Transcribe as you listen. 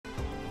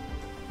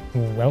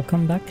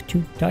Welcome back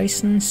to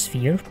Dyson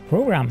Sphere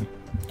Program.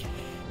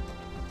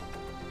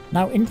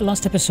 Now, in the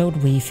last episode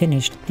we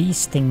finished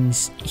these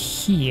things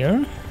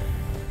here.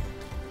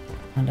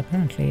 And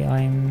apparently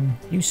I'm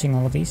using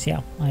all of these.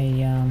 Yeah,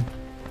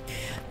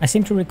 I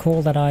seem to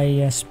recall that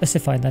I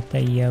specified that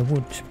they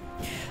would.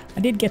 I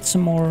did get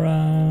some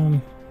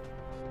more,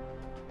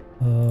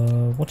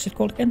 what's it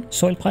called again?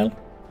 Soil pile.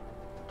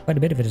 Quite a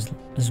bit of it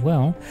as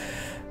well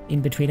in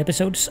between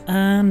episodes.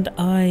 And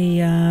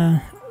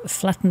I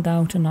flattened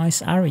out a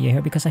nice area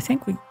here because I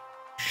think we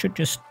should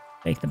just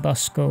make the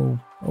bus go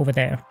over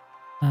there.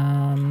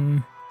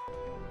 And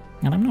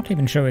I'm not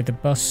even sure if the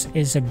bus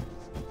is an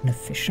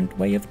efficient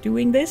way of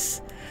doing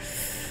this,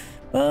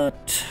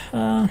 but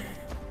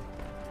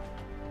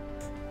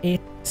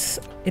it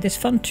is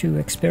fun to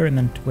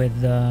experiment with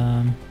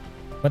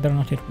whether or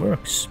not it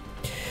works.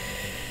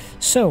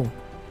 So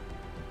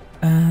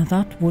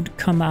that would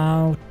come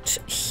out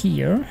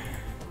here.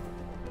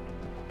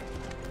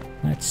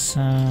 Let's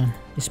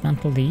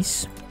dismantle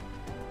these.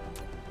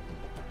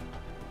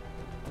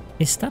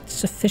 Is that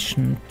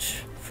sufficient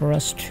for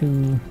us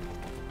to...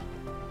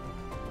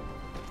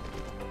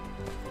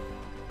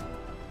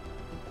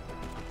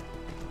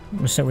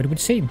 So it would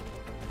seem.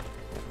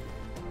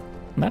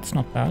 That's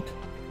not bad.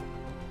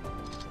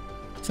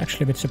 It's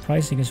actually a bit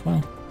surprising as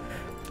well.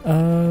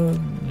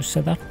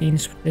 So that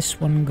means this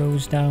one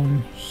goes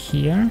down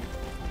here.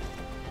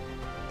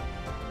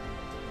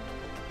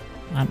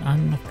 And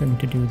I'm not going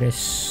to do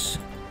this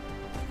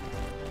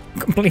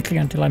completely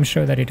until I'm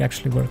sure that it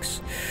actually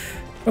works.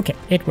 Okay,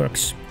 it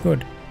works.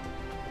 Good.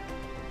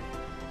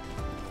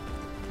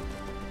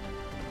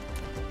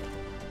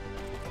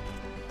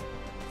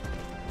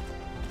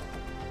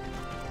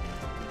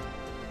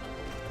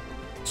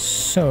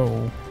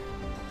 So,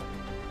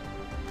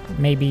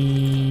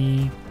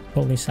 maybe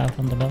pull this out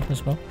on the belt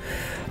as well.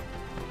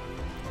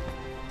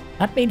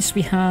 That means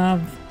we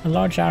have a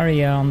large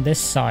area on this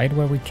side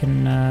where we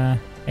can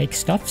make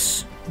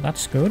stuffs.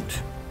 That's good.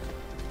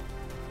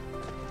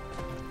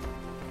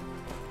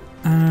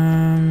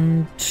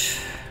 And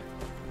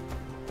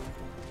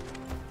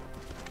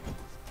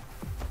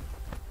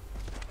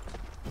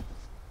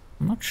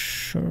I'm not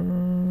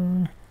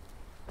sure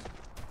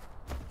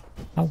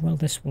how well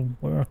this will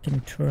work in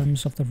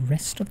terms of the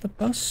rest of the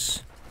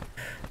bus.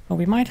 Well,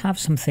 we might have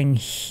some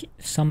things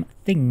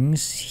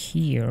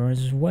here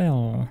as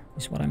well,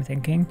 is what I'm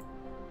thinking.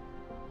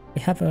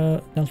 We have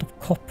a belt of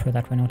copper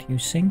that we're not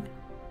using.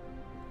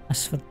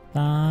 As for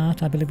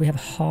that, I believe we have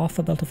half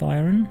a belt of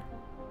iron.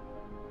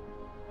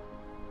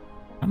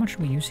 How much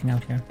are we using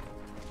out here?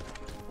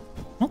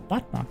 Not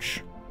that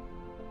much.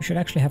 We should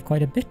actually have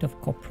quite a bit of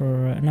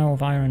copper, no,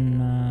 of iron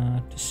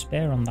to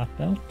spare on that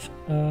belt.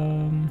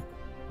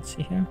 Let's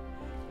see here.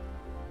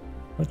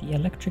 For the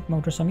electric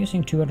motors, I'm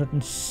using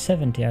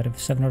 270 out of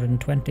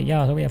 720.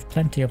 Yeah, so we have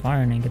plenty of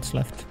iron ingots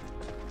left.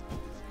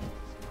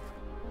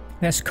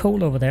 There's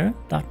coal over there.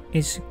 That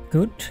is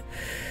good.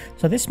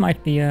 So this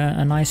might be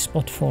a nice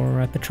spot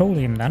for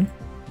petroleum then.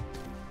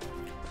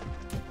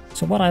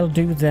 So what I'll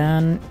do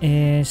then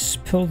is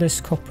pull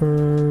this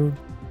copper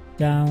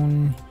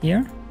down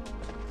here.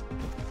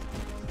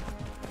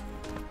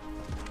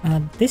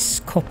 This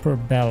copper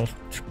belt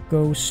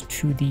goes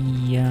to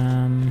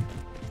the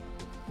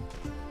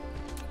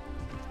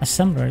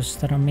assemblers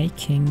that are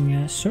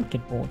making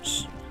circuit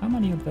boards. How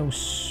many of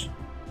those?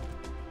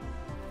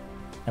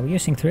 We're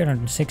using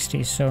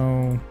 360,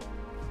 so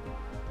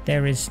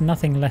there is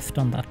nothing left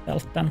on that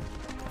belt then.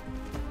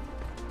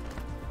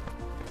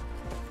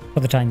 For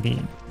the time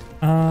being.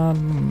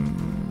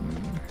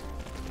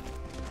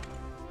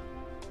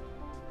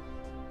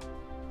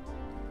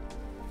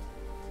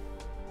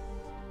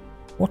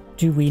 What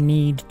do we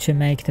need to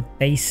make the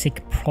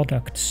basic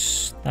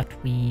products that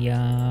we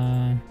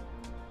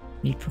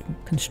need for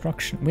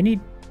construction? We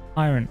need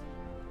iron.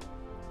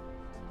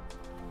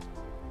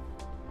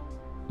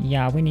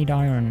 Yeah, we need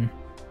iron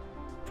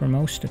for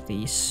most of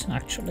these,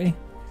 actually.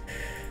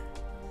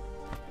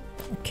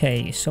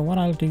 Okay, so what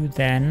I'll do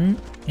then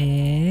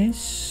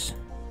is...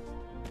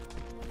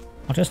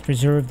 I'll just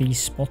reserve these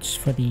spots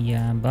for the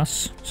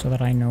bus, so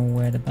that I know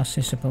where the bus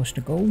is supposed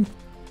to go.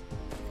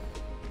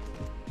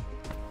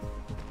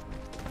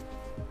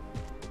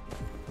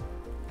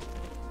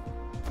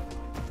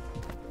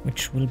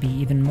 Which will be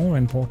even more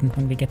important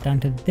when we get down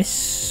to this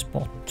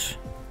spot,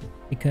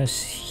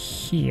 because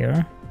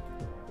here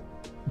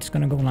it's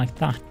gonna go like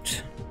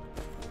that.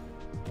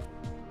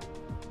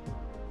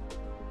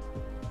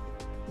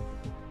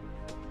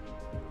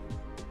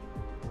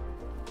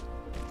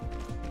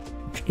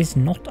 Which is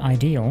not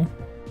ideal.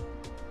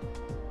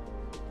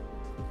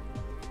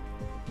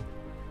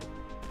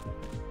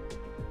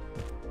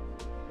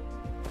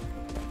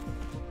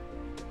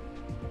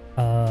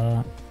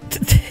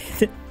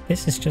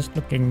 This is just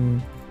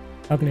looking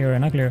uglier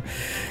and uglier.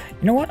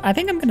 You know what? I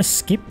think I'm gonna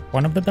skip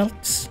one of the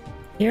belts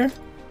here.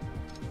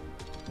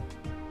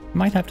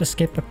 Might have to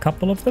skip a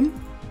couple of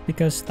them,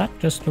 because that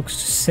just looks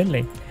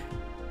silly.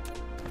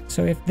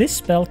 So if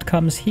this belt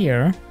comes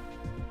here,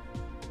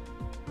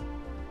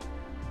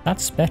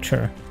 that's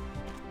better.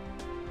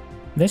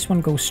 This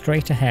one goes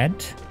straight ahead.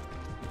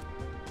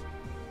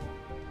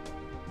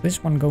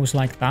 This one goes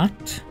like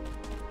that.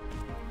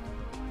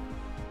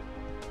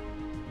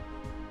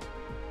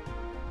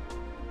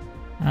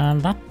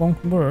 And that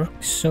won't work,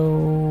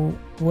 so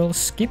we'll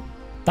skip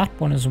that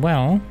one as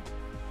well.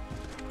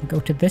 Go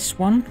to this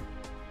one.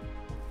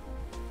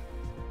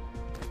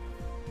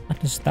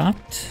 That is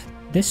that.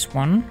 This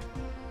one.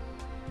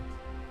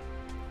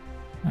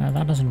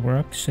 That doesn't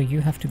work, so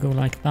you have to go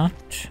like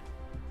that.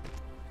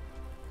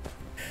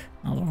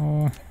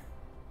 Oh.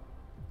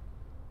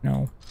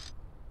 No.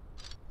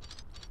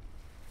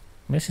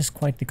 This is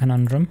quite the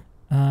conundrum.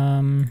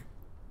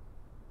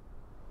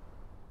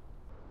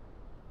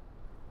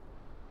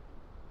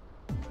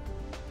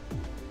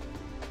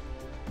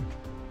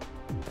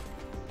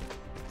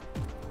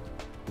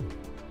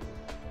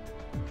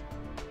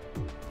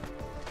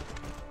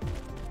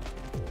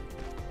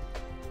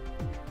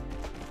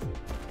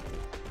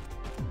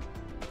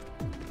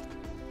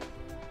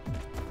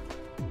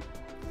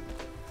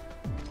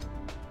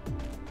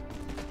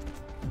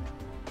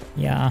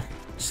 Yeah,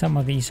 some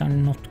of these are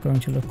not going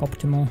to look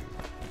optimal.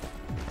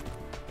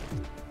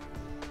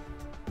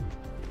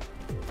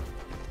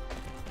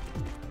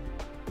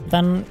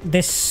 Then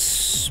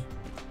this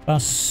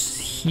bus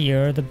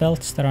here, the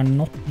belts that are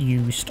not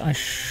used, I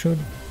should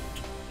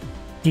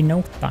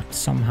denote that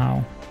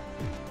somehow.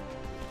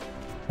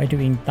 By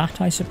doing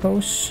that, I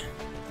suppose.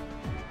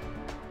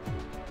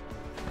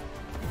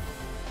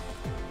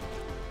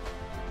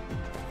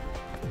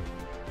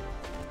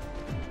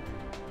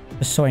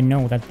 Just so I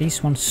know that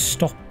these ones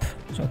stop.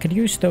 So I could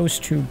use those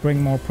to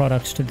bring more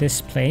products to this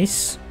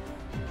place,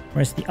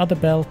 whereas the other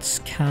belts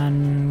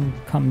can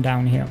come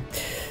down here.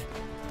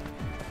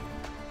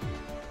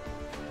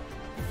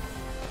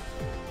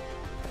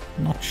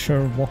 Not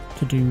sure what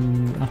to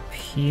do up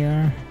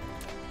here.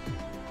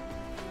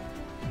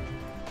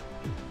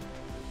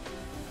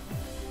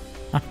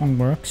 That one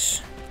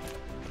works.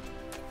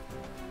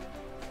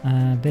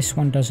 This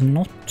one does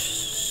not,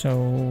 so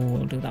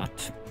we'll do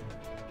that.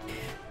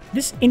 It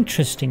is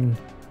interesting,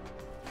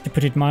 to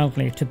put it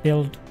mildly, to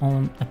build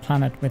on a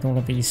planet with all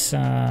of these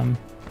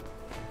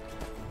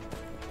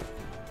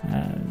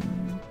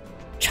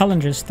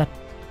challenges that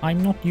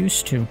I'm not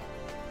used to.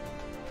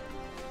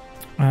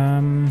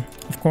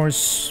 Of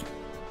course,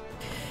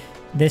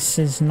 this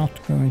is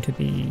not going to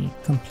be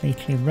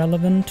completely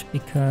relevant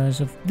because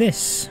of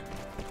this.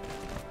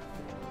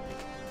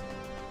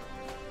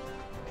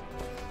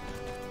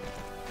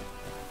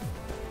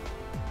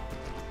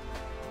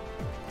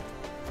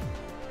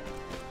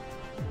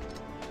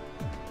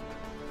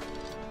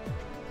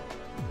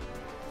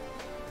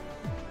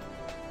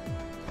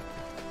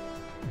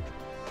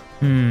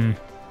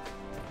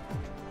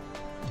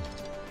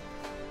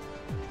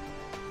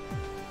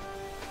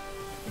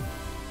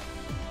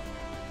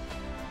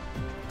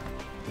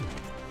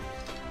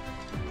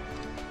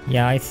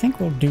 Yeah, I think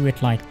we'll do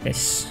it like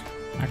this,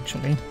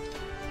 actually.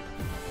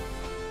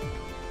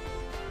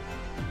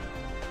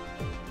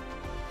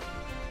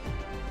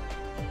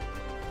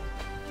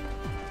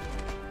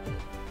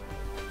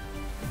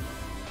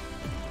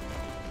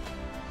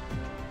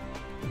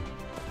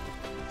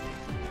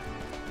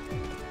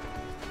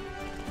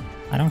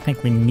 I don't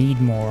think we need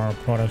more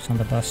products on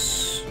the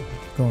bus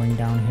going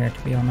down here,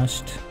 to be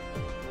honest.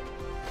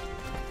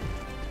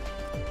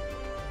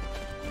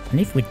 And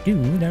if we do,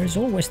 there is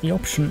always the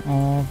option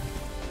of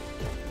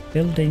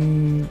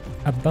building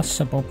a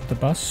bus above the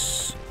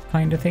bus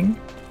kind of thing,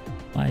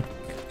 like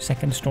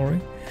second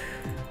story.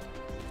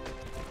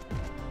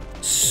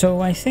 So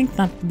I think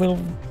that we'll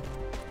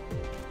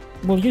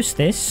use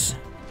this.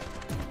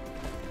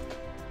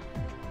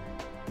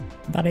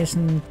 That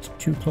isn't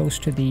too close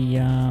to the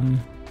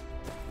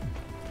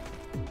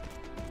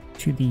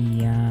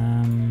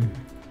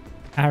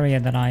area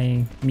that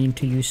I mean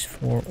to use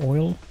for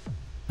oil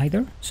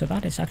either, so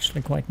that is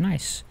actually quite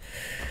nice.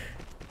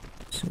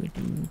 So we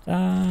do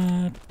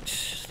that.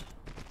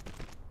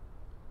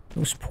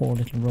 Those poor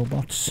little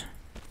robots,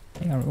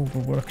 they are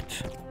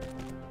overworked.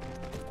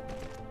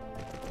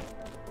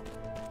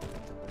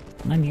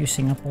 And I'm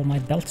using up all my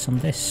belts on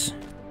this,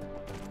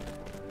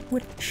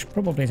 which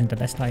probably isn't the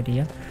best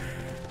idea.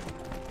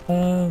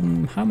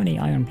 How many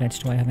iron plates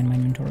do I have in my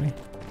inventory?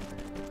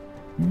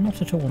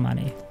 Not at all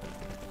many.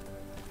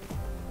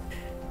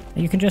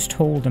 You can just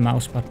hold the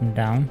mouse button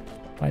down,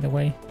 by the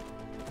way,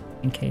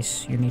 in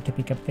case you need to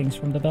pick up things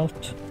from the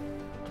belt.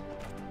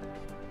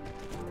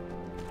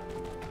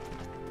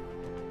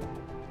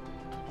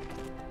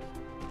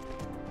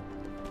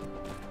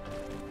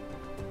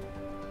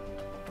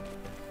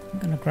 I'm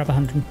gonna grab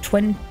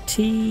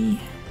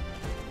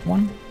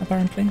 121,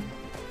 apparently.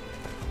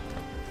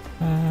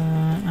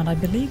 And I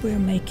believe we're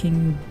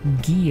making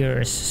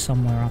gears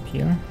somewhere up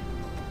here.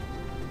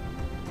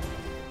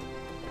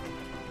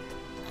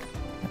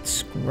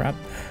 Let's grab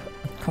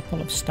a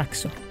couple of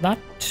stacks of that.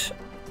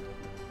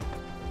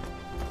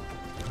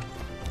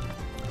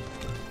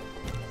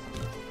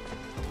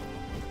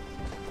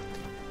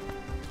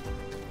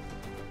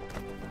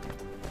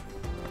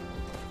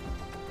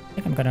 I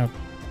think I'm gonna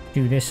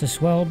do this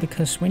as well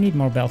because we need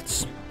more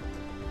belts.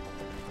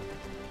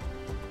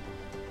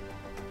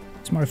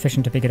 It's more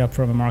efficient to pick it up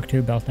from a Mark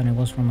II belt than it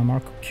was from a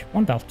Mark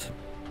I belt.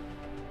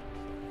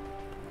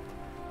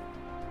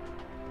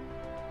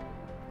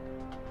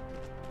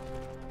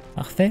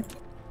 Parfait.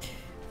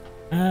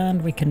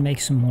 And we can make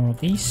some more of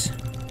these.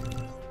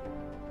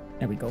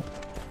 There we go.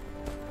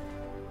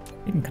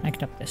 We can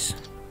connect up this.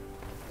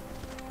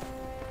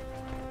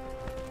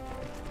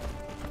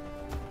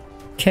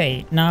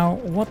 Okay, now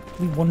what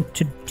we want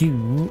to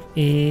do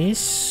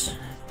is...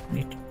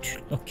 Need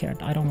to look here.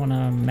 I don't want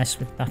to mess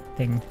with that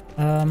thing.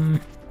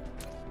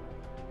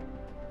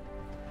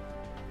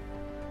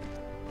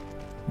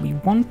 We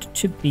want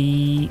to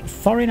be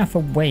far enough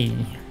away.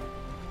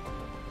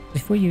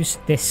 If we use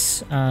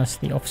this as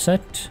the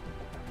offset...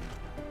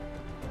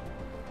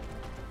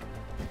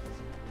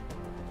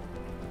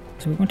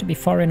 So we want to be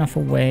far enough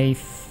away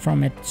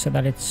from it so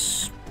that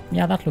it's...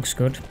 Yeah, that looks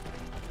good.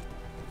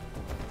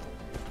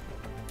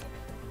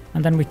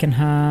 And then we can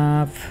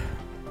have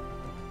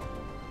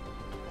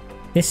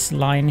this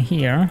line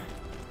here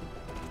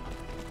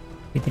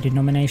with the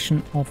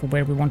denomination of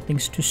where we want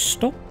things to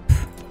stop.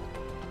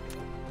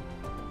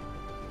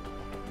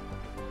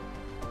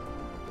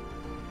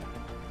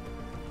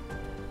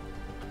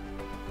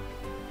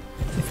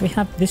 If we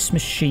have this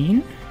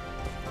machine,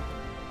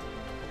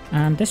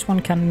 and this one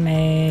can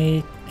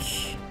make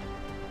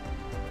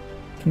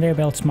conveyor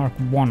belts Mark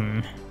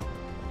 1.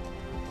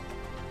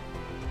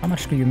 How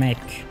much do you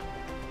make?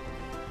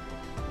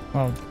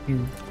 Well,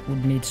 you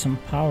would need some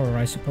power,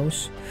 I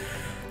suppose.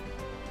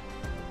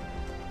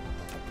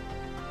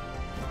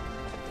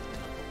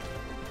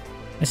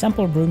 There's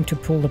ample room to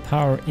pull the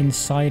power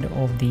inside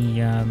of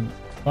the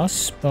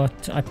bus,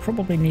 but I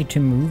probably need to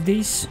move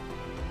these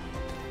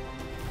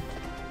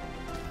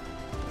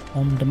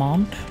on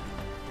demand.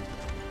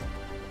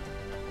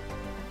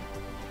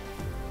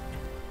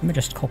 Let me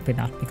just copy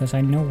that because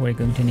I know we're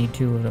going to need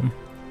 2 of them.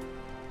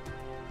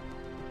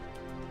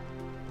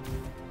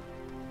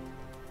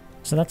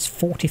 So that's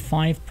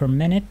 45 per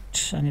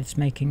minute, and it's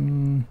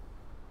making...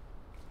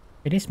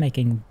 It is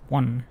making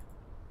 1.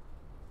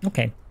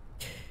 Okay.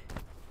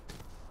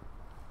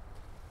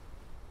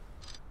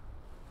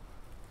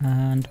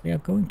 And we are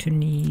going to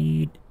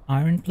need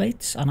iron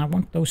plates, and I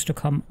want those to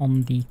come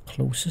on the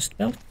closest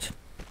belt.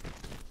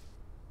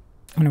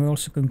 And we're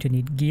also going to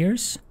need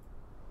gears.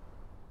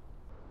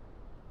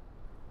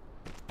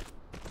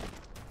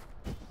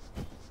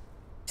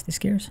 Is this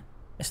gears?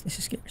 Yes, this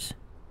is gears.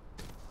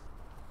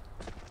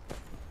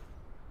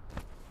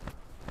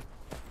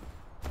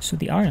 So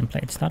the iron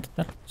plates,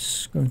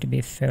 that's going to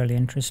be fairly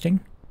interesting.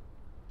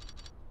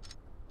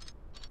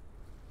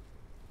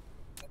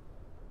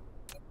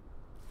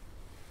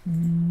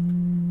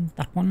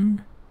 That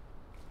one.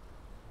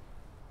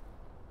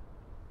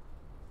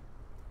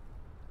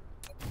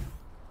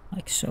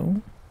 Like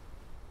so.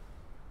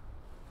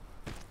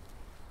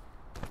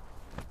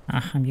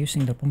 I'm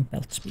using the wrong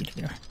belt speed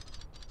here.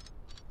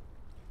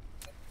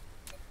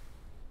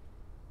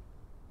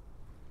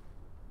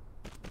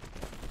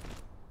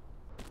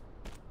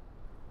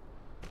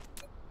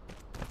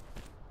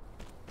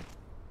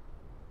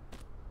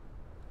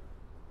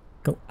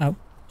 Go out,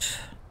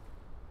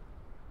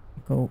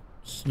 go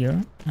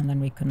here, and then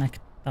we connect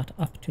that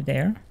up to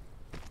there.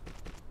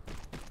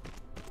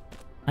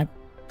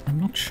 I'm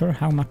not sure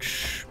how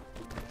much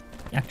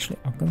we actually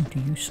are going to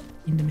use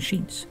in the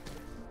machines.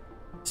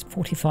 It's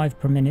 45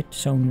 per minute,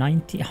 so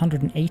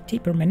 180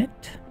 per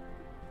minute.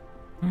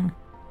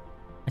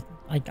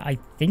 I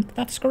think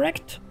that's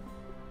correct.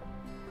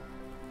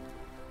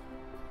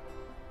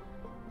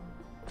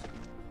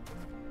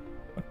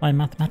 My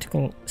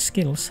mathematical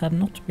skills have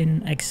not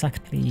been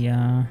exactly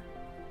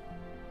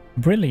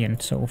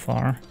brilliant so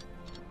far.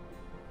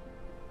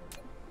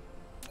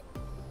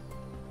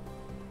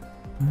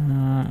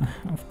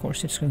 Of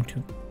course, it's going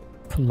to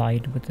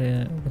collide with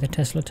the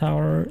Tesla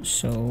tower,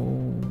 so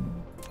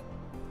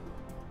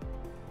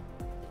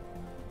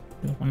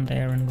build one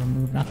there and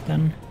remove that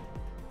then.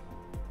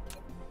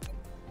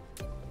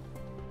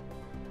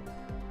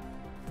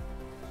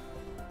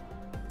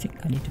 I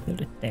think I need to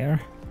build it there.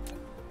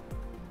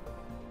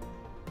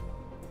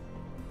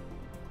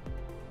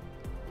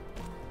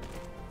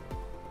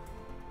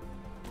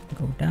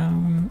 Go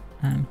down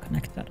and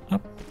connect that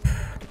up.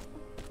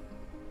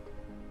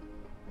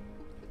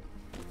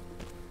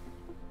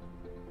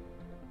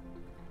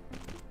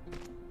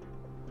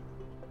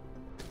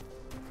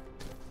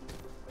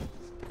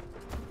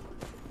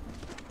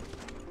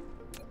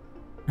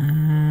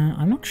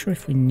 I'm not sure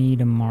if we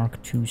need a Mark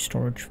II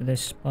storage for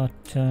this,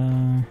 but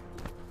I'm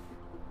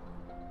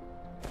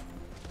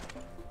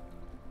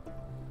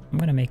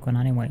gonna make one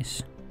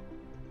anyways.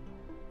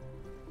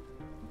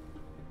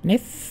 And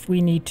if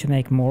we need to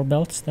make more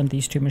belts than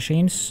these 2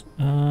 machines,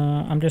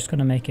 I'm just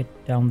gonna make it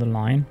down the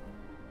line.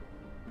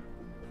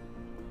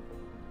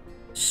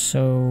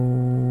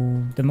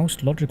 So the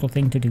most logical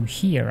thing to do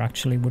here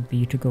actually would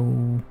be to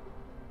go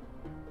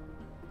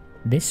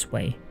this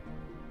way.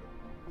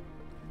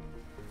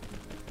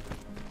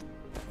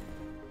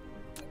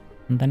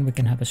 And then we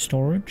can have a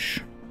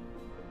storage.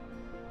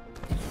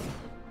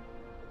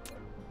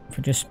 If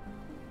we just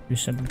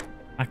use a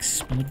max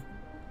speed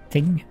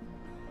thing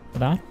for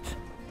that.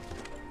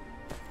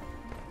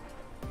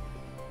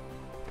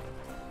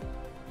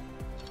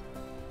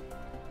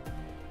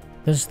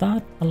 Does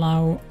that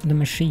allow the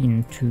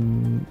machine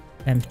to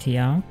empty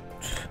out?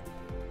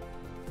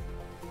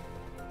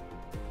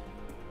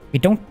 We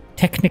don't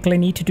technically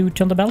need to do it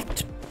on the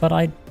belt, but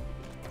I'd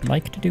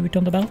like to do it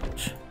on the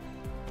belt.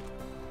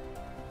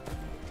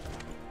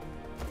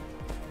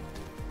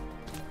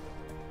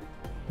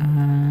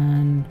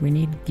 And we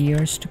need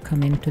gears to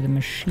come into the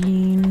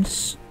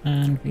machines,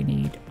 and we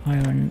need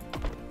iron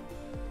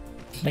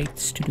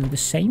plates to do the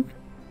same.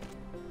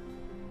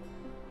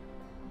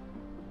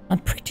 I'm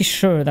pretty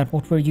sure that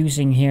what we're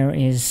using here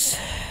is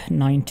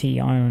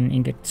 90 iron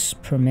ingots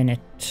per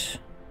minute.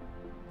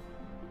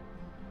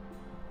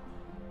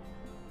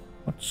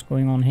 What's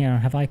going on here?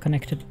 Have I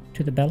connected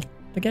to the belt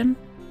again?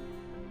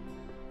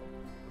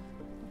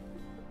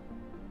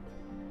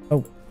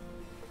 Oh.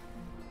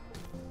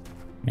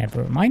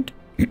 Never mind.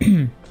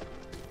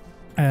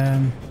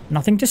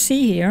 Nothing to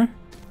see here.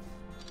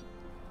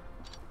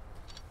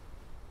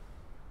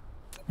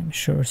 I'm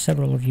sure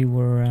several of you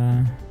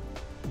were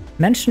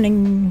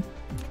mentioning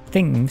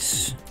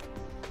things,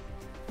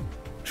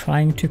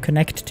 trying to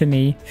connect to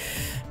me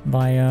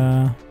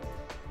by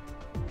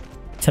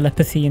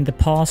telepathy in the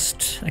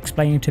past,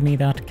 explaining to me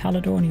that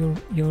Caledorn,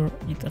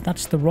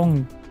 that's the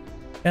wrong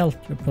belt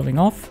you're pulling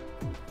off.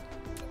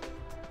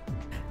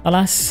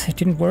 Alas, it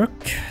didn't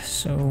work,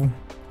 so...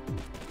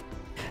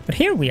 But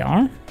here we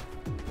are.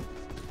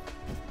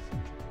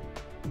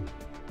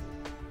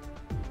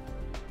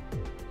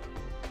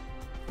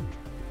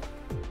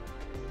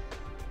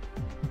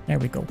 There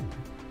we go.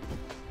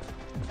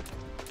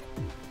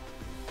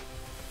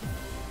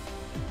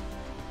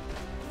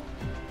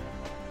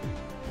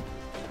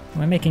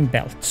 We're making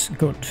belts.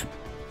 Good.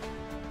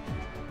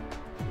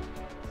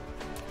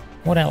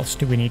 What else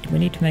do we need? We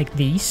need to make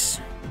these.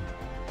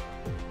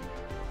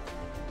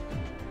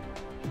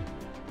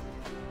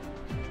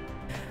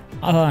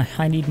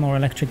 I need more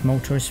electric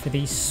motors for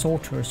these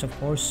sorters, of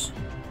course.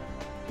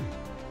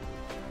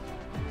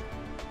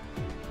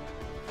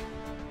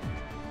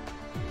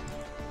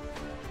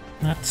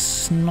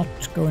 That's not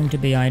going to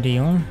be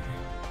ideal.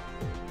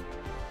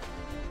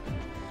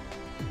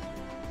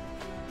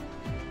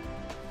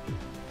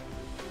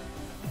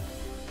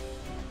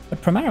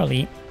 But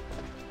primarily,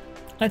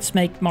 let's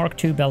make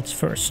Mark II belts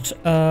first.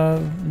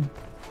 Where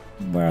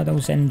are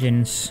those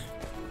engines?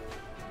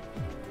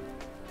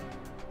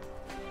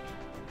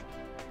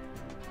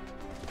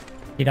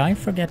 Did I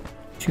forget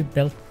to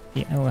build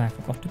the... Oh, I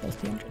forgot to build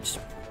the engines.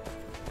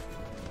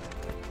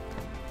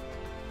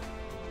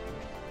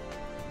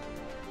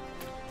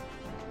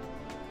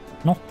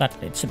 Not that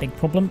it's a big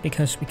problem,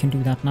 because we can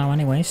do that now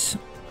anyways.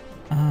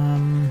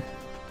 I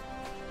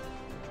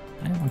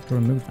want to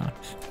remove that.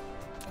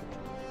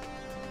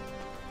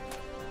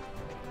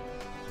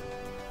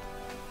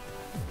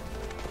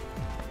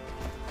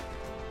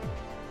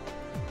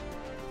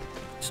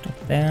 Stop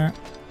there.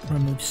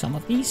 Remove some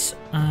of these,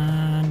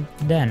 and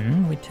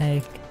then we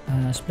take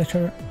a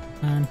splitter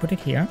and put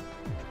it here.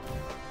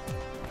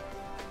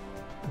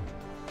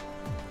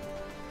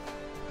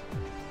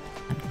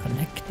 And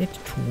connect it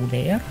to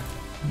there.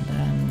 And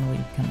then we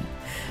can...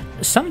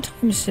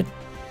 Sometimes it...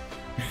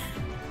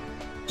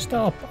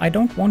 Stop! I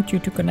don't want you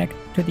to connect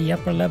to the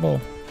upper level.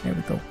 There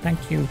we go.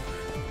 Thank you.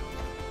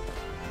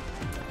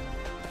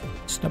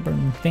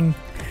 Stubborn thing.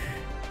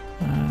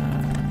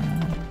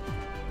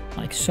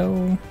 Like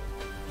so.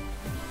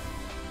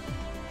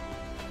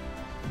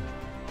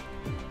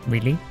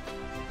 Really?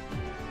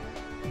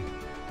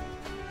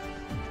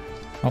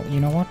 Oh, you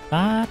know what?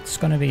 That's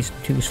gonna be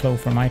too slow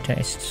for my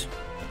tastes.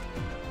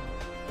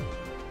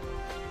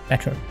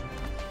 Better.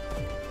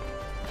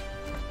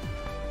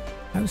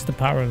 How's the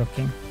power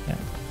looking? Yeah.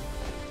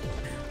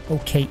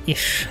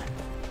 Okay-ish.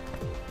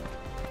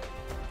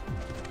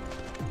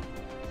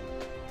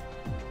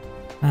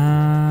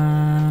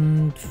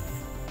 And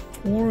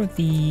for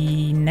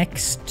the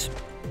next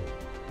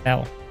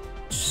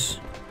belts,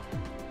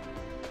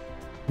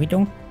 we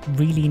don't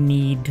really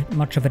need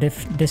much of a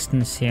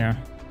distance here.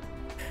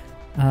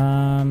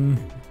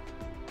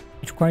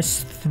 It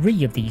requires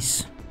 3 of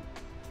these.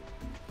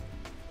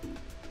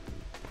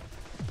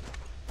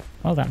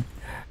 Well then.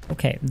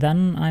 Okay,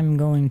 then I'm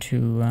going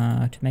to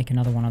make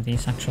another one of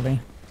these actually.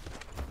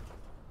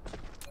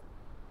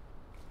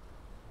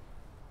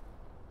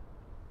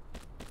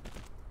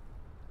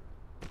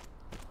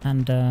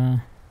 And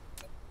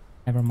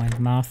never mind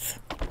math.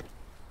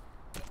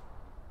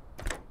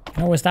 I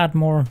can always add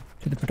more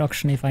to the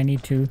production if I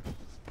need to.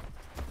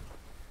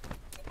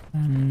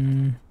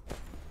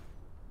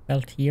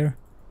 Belt here.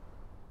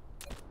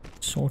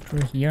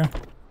 Sorter here.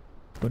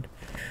 Good.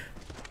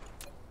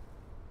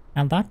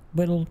 And that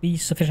will be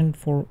sufficient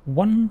for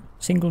one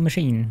single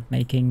machine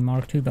making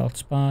Mark II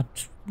belts,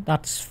 but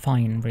that's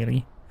fine,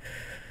 really.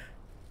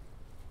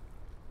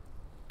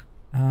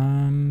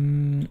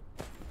 No,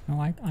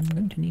 I'm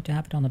going to need to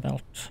have it on the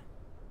belt.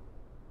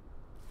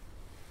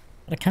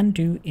 What I can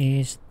do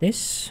is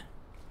this.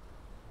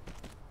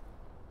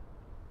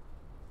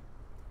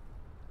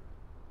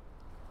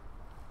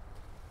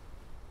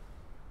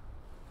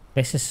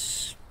 This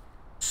is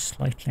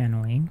slightly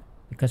annoying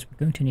because we're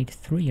going to need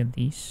 3 of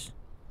these.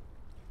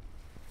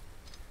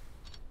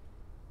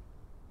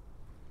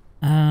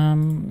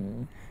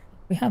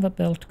 We have a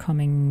belt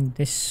coming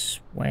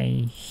this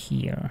way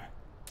here.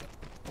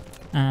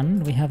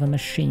 And we have a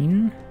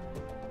machine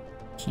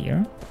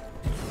here.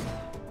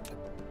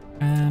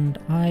 And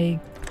I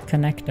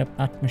connect up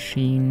that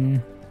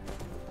machine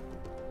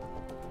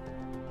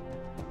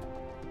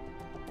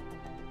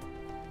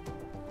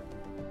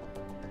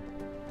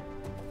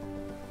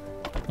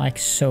like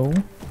so,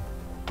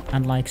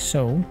 and like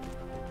so.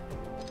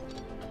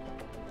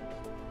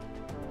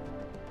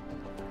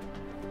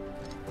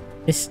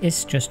 This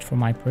is just for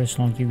my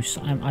personal use.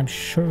 I'm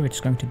sure it's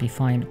going to be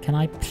fine. Can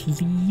I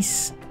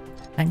please?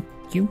 Thank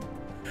you.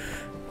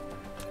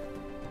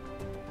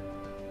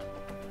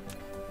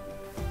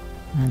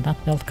 And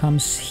that belt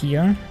comes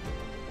here.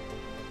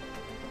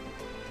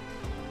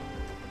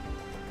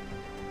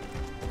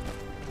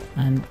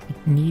 And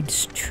it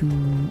needs to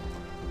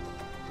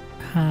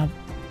have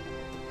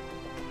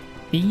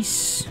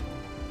these.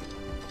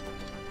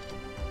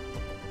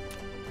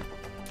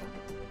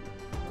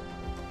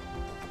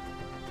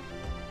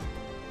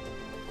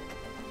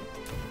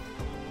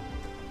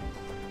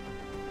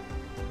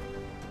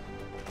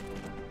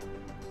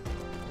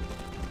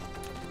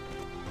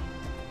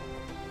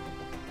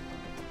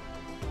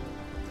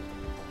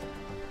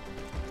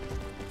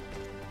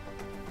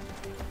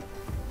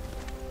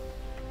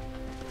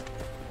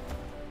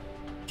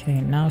 Okay,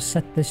 now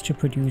set this to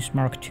produce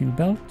Mark II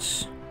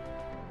belts.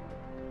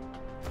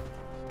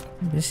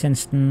 In this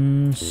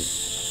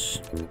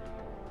instance,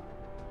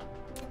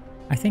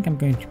 I think I'm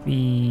going to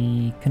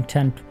be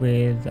content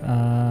with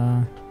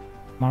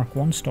Mark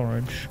I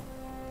storage.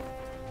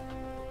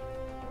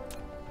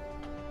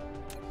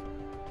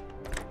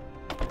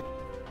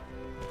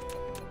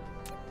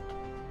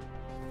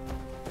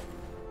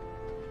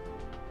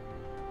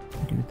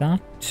 Do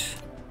that.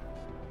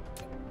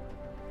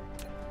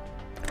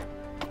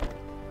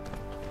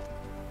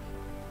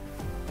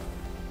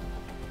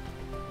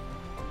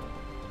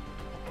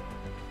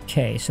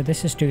 Okay, so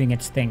this is doing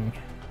its thing.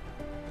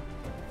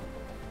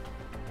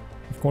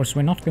 Of course,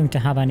 we're not going to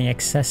have any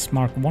excess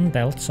Mark I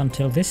belts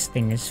until this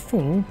thing is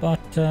full, but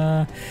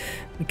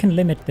we can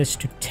limit this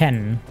to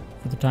 10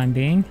 for the time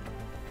being.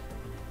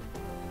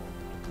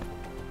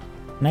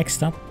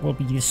 Next up will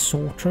be the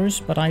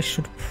sorters, but I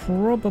should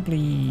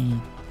probably...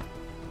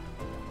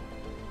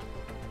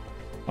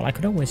 Well, I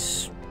could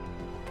always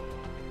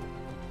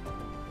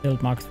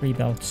build Mark III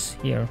belts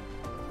here,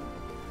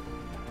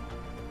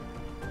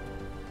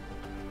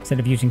 instead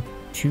of using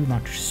too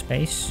much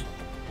space.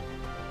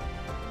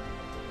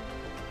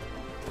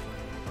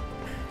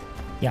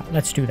 Yeah,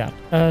 let's do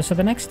that. So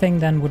the next thing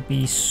then would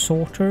be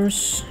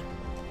sorters.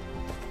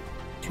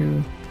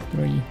 2,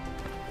 3,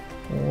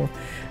 4.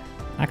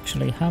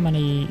 Actually, how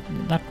many?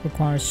 That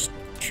requires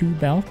 2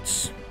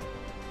 belts.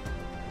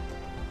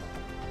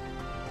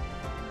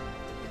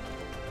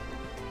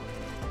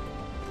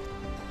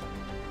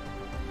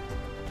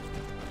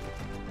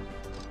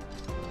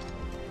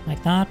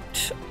 Like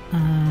that.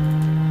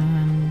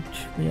 And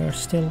we are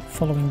still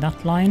following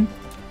that line.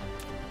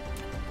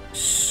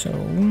 So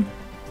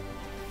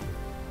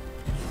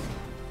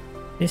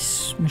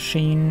this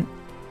machine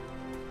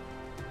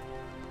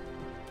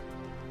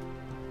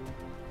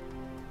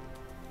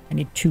I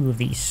need 2 of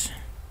these.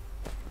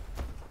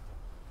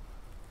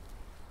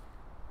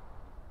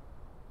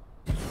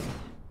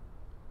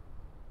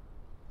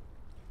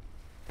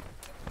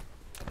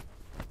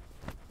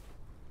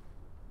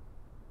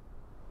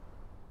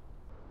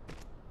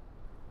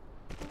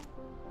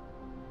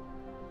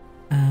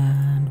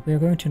 We're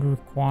going to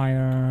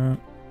require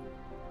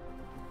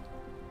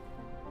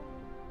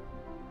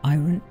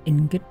iron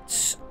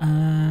ingots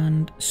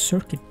and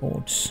circuit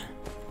boards.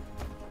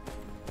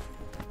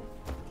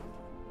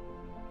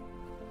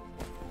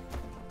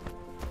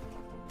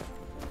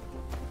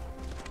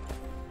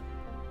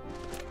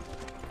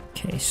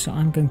 Okay, so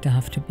I'm going to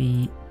have to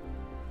be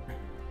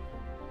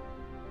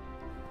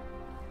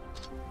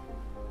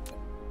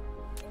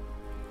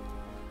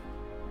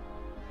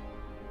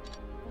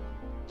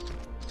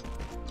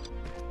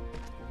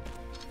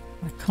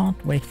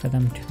can't wait for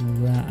them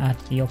to add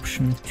the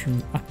option to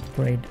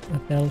upgrade a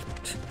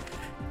belt.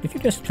 If you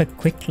just click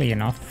quickly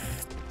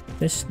enough,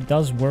 this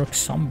does work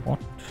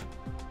somewhat.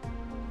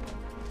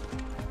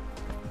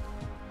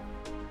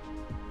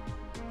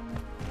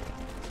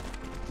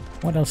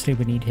 What else do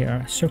we need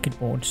here? Circuit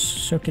boards.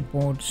 Circuit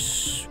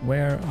boards.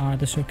 Where are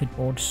the circuit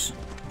boards?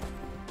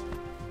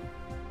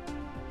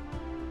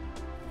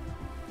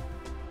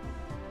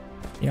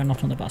 They are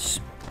not on the bus.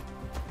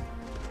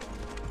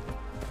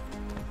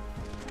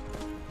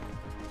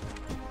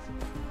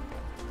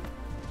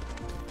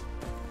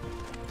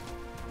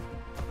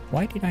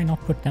 Why did I not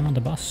put them on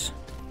the bus?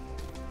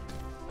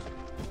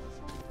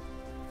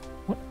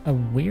 What a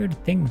weird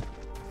thing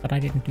that I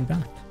didn't do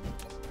that.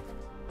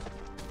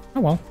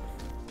 Oh well.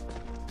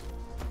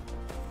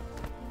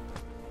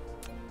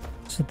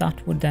 So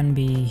that would then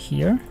be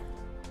here.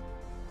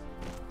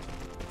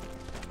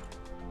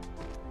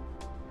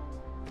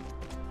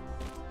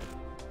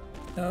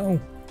 No.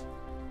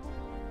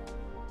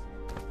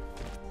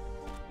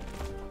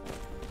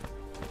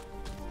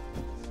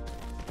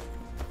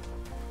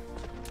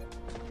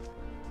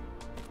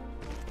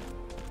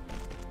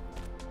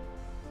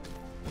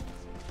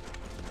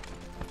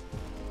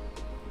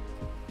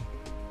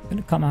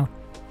 Gonna come out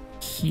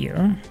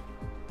here.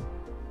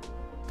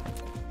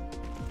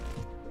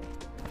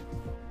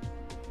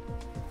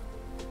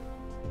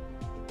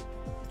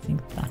 I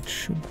think that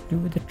should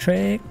do the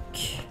trick.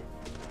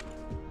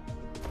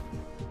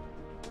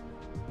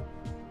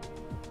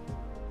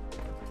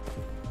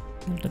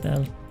 Build the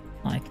belt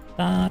like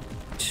that.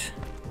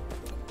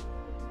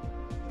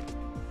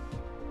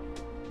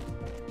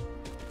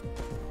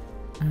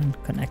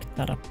 And connect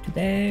that up to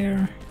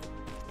there.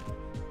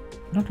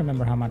 I don't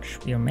remember how much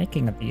we are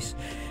making of these.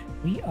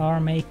 We are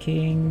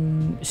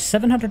making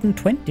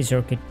 720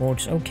 circuit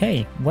boards.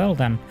 Okay, well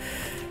then.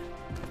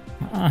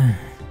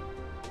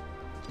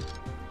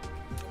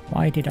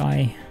 Why did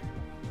I...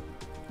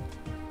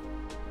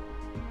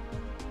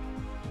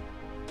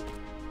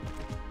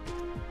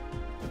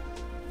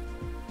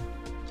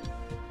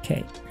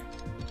 Okay.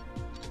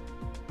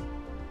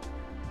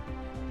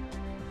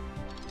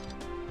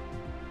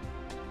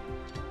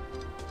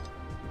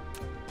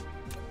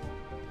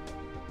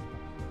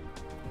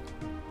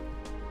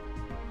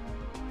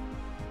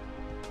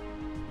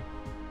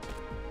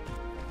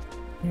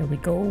 Here we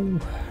go,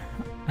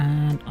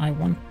 and I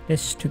want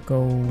this to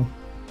go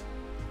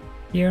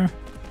here,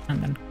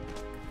 and then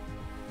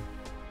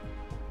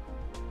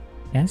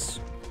yes,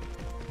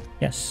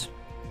 yes.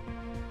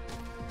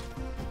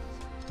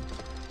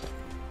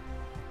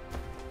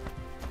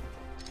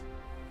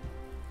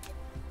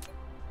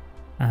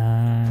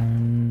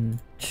 And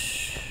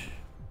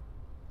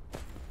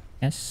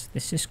yes,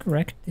 this is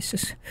correct. This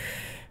is,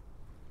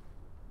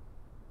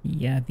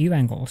 yeah, view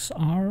angles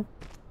are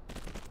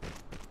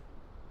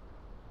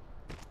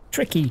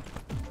tricky.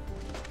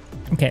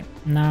 Okay,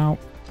 now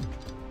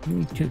we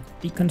need to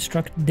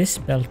deconstruct this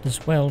belt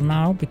as well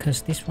now,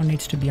 because this one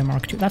needs to be a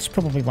Mark II. That's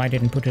probably why I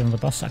didn't put it on the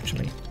bus,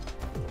 actually.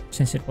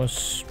 Since it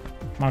was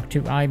Mark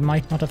II, I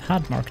might not have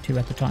had Mark II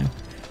at the time.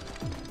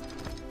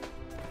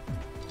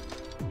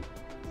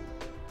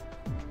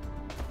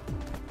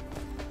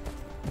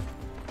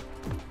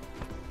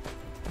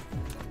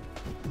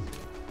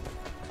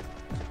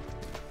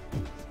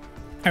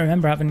 I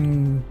remember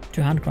having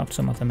to handcraft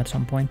some of them at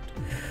some point.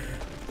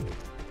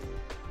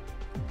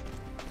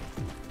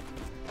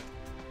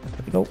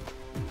 Go.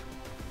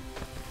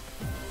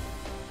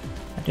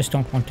 I just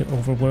don't want to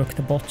overwork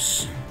the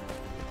bots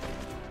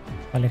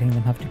by letting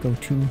them have to go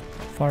too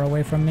far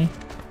away from me.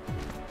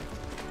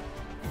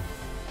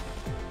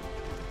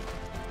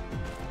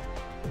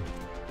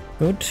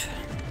 Good.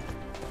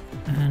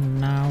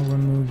 And now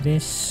remove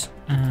this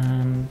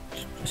and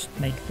just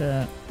make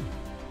the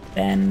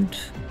bend.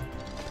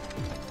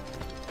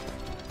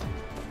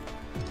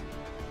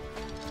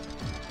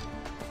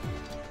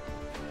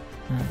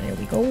 And there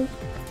we go.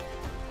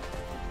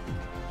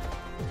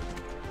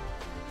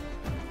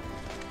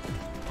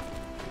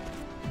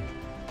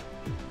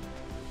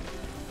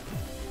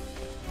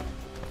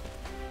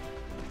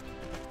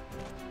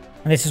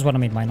 And this is what I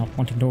mean by not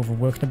wanting to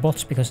overwork the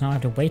bots, because now I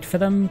have to wait for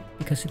them,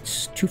 because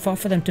it's too far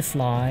for them to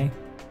fly.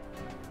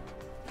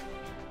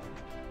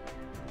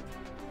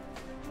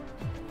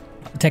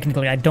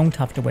 Technically, I don't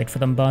have to wait for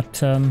them,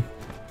 but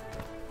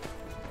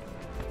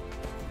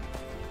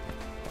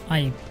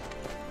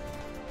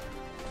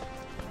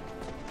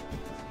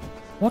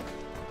What?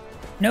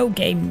 No,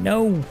 game,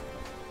 no!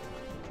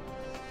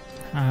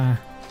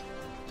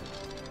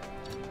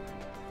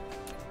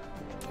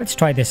 Let's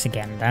try this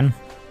again, then.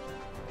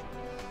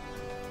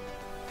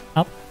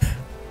 Up.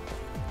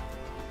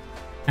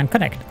 And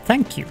connect.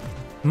 Thank you.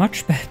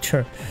 Much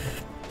better.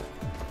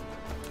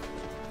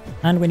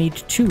 And we need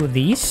 2 of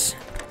these.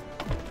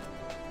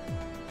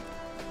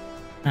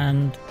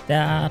 And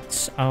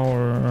that's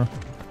our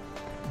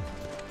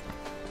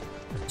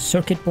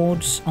circuit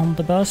boards on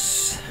the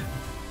bus.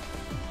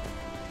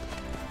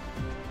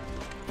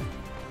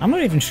 I'm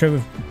not even sure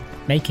if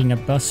making a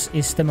bus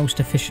is the most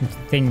efficient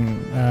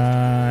thing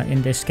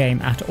in this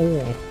game at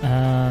all.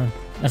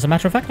 As a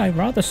matter of fact, I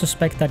rather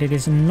suspect that it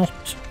is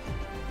not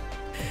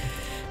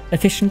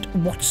efficient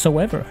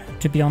whatsoever,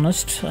 to be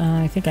honest.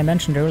 I think I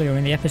mentioned earlier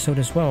in the episode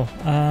as well.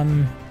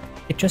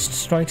 It just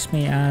strikes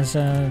me as,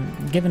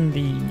 given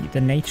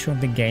the nature of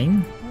the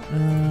game,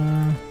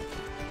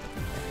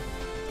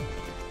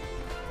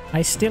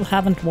 I still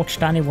haven't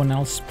watched anyone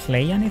else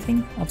play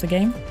anything of the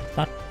game.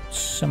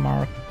 That's a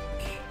Mark.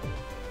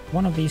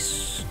 One of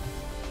these...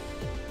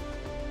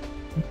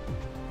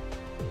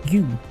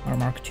 You are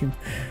Mark II.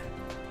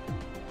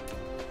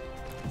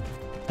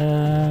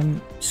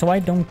 So I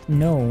don't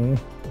know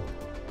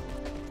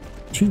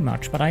too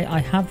much, but I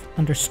have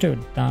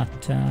understood that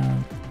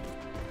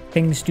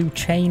things do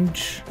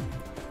change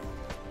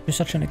to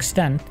such an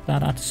extent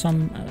that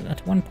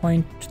at one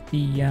point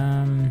the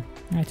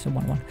it's a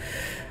 1-1.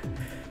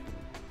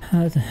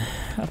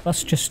 A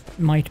bus just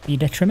might be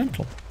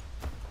detrimental.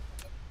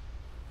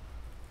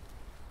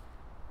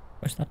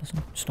 Of course, that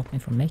doesn't stop me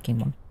from making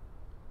one.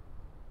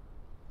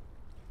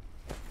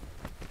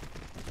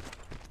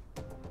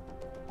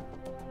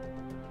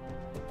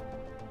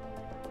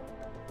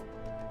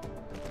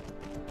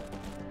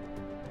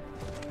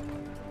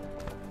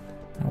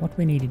 Now, what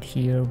we needed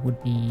here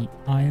would be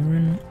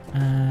iron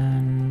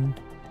and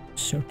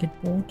circuit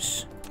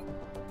boards.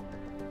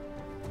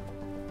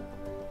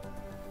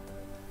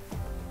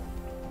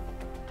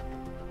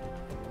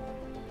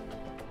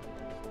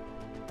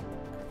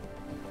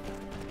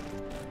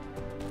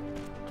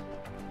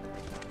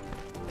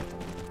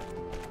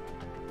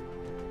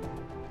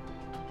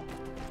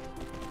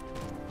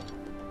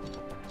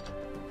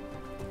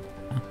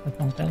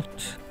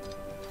 Belt.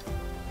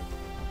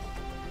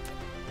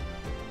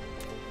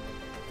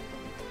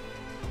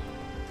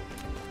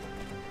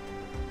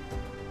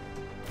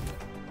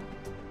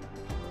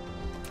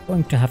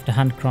 Going to have to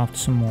handcraft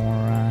some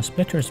more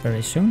splitters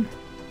very soon.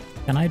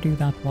 Can I do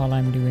that while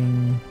I'm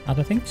doing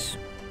other things?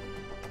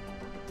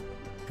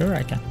 Sure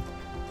I can.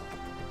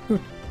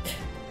 Good.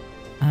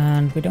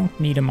 And we don't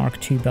need a Mark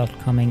II belt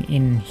coming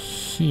in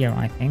here,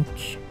 I think.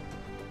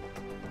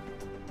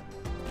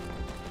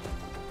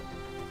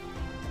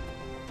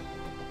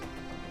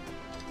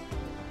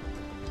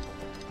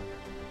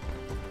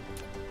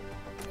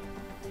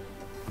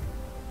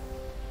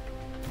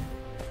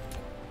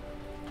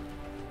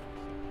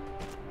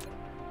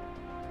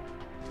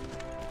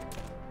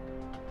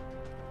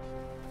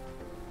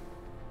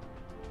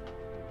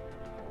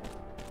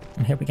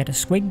 And here we get a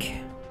squig.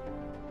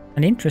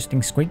 An interesting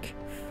squig.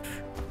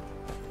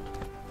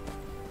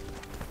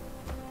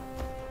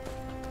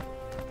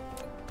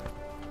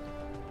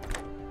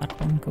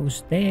 That one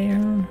goes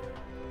there.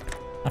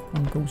 That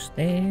one goes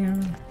there.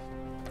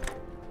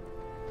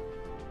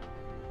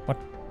 What?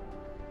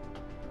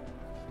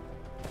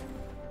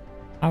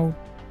 How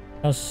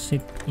does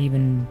it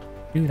even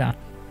do that?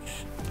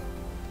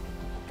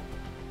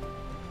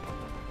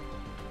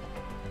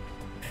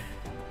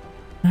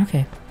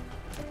 Okay.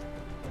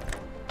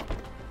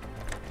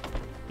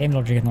 Game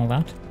logic and all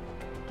that.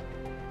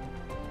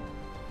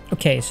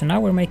 Okay, so now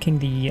we're making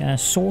the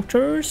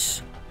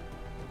sorters.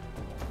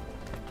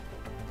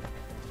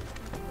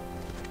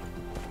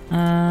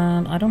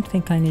 And I don't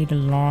think I need a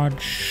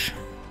large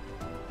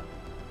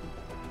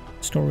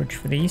storage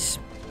for these.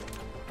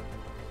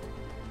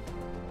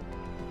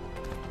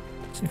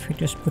 So if we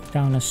just put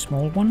down a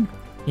small one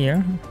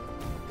here,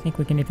 I think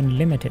we can even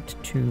limit it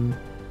to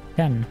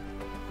 10,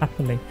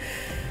 happily.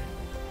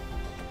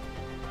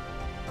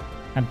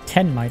 And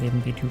 10 might even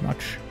be too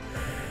much.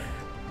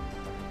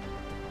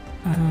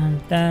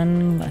 And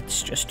then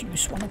let's just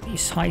use one of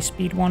these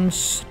high-speed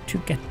ones to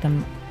get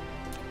them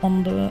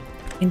on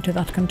into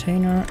that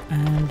container,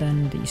 and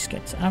then these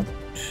gets out.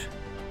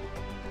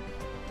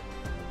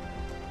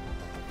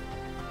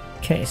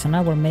 Okay, so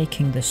now we're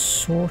making the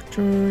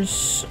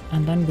sorters,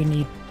 and then we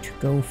need to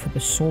go for the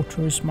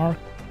sorters Mark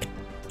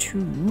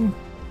II.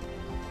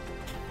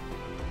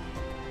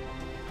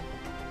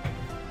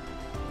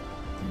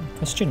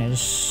 Question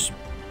is,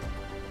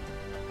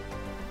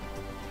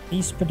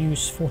 these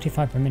produce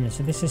 45 per minute,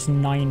 so this is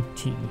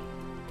 90.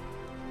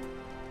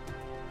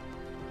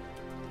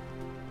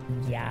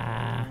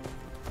 Yeah.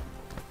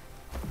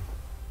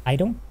 I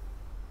don't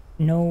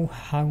know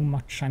how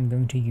much I'm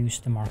going to use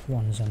the Mark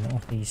 1s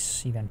of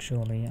these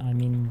eventually. I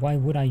mean, why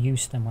would I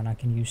use them when I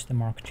can use the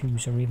Mark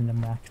 2s or even the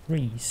Mark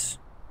 3s?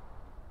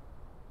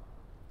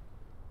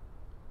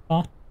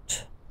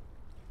 But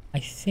I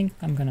think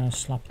I'm gonna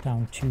slap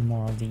down 2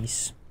 more of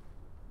these,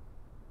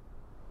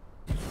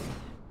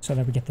 so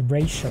that we get the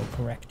ratio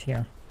correct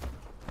here.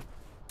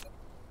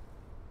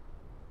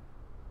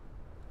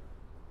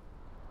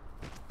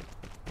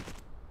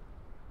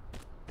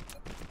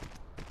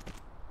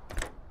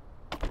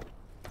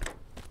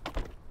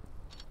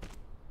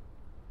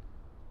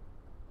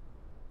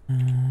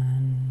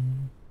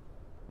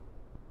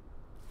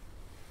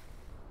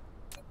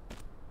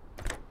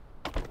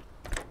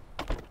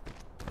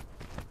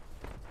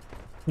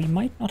 We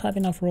might not have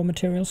enough raw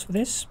materials for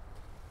this.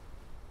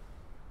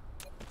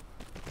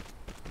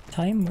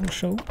 Time will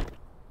show.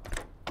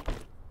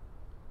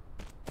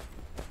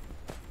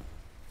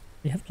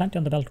 We have plenty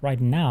on the belt right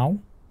now,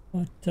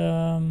 but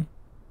that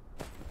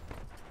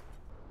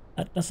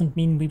doesn't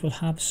mean we will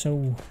have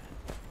so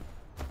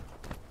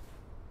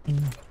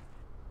in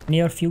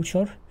near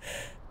future.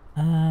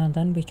 And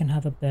then we can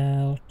have a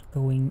belt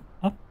going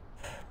up.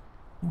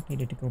 Don't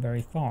need it to go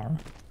very far,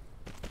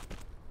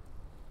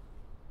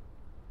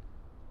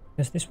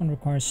 because this one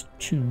requires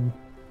 2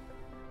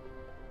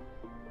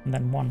 and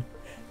then 1.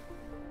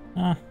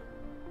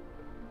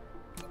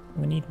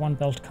 We need 1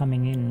 belt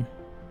coming in.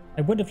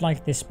 I would have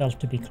liked this belt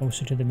to be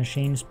closer to the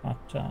machines, but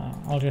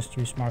I'll just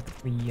use Mark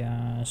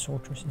III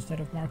sorters instead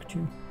of Mark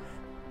II.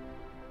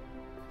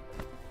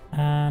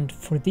 And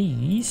for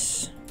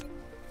these,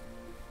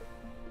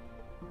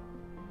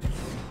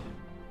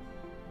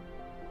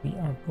 we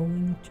are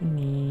going to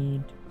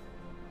need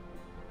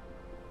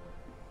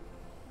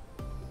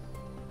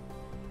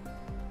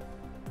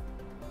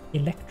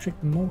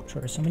electric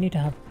motors, so we need to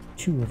have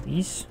 2 of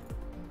these.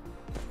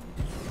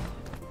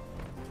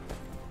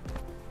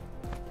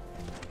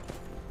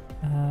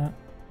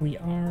 We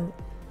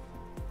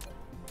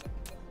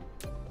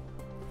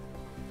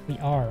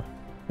are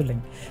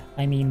pulling.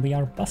 I mean, we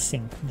are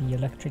busing the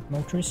electric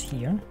motors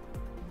here.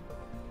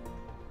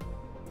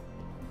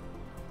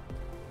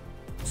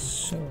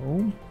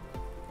 So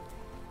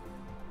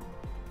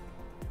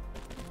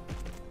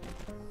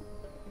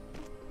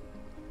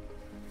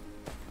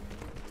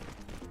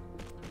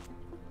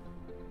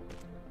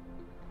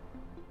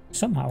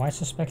somehow I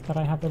suspect that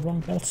I have the wrong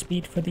belt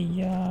speed for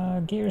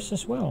the gears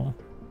as well.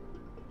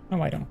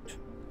 No, I don't.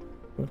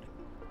 Good.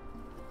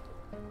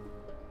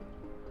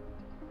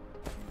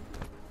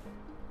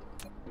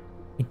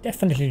 We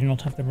definitely do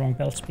not have the wrong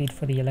belt speed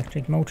for the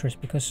electric motors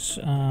because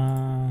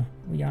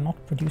we are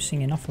not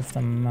producing enough of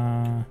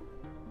them,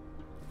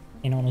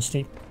 in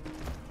honesty.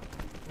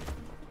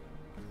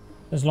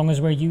 As long as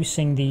we're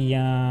using the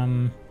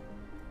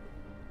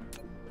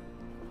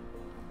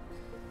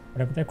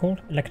whatever they're called,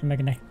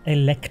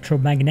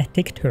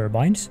 electromagnetic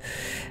turbines,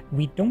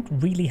 we don't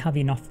really have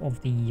enough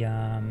of the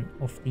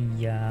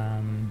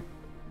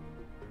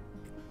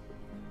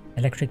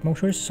electric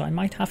motors, so I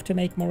might have to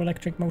make more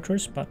electric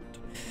motors, but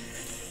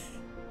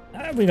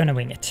we're gonna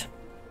wing it,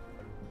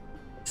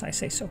 as I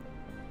say so.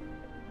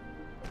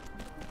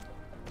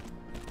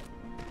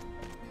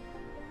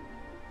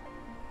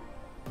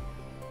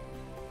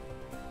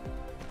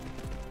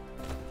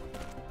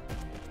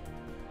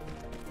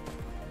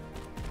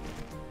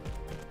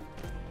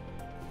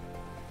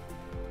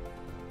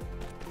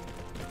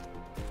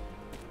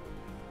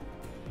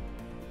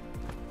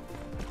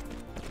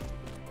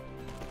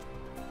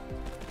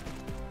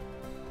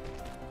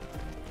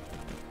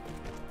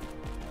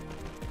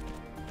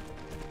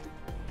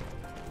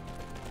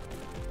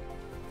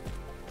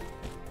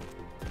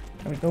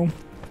 There we go.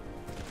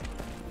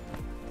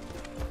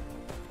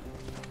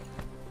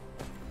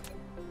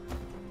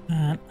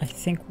 I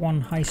think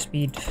 1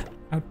 high-speed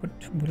output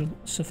will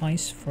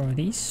suffice for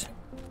these.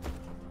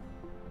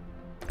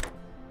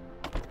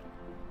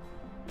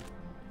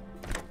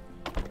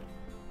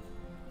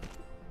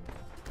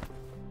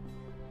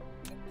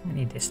 We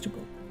need this to go.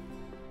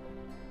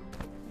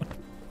 What do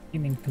you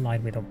mean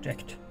collide with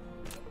object?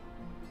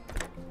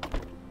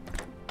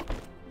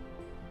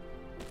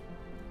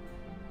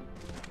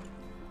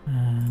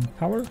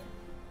 Power.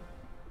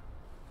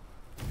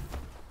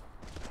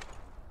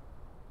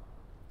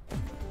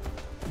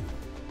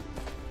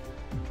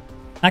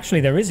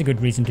 Actually, there is a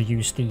good reason to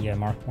use the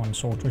Mark 1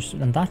 sorters,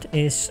 and that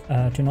is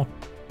to not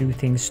do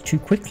things too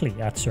quickly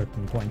at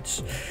certain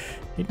points.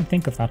 Didn't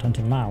think of that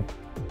until now.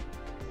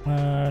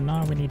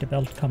 Now we need a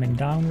belt coming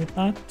down with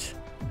that.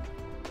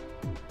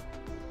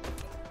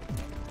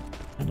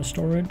 And a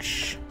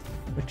storage,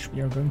 which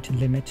we are going to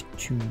limit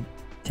to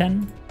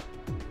 10.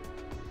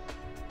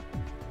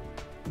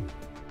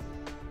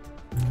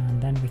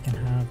 Then we can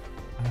have,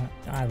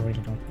 I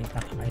really don't need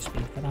that high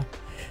speed for that,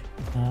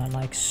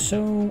 like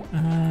so,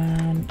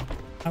 and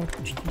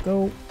out you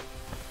go.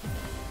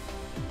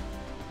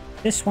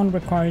 This one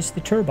requires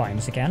the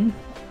turbines again,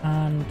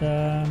 and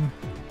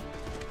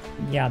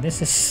yeah,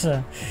 this is,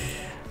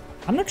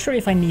 I'm not sure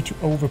if I need to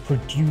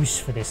overproduce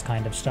for this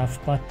kind of stuff,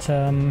 but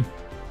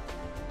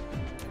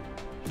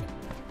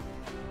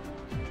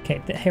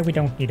okay, here we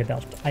don't need a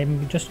belt.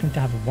 I'm just going to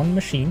have 1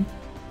 machine.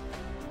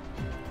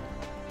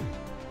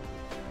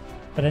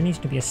 But there needs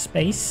to be a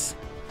space.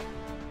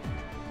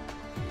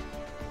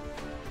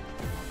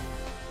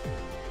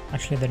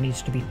 Actually, there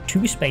needs to be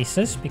 2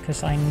 spaces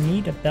because I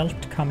need a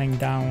belt coming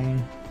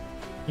down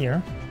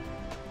here.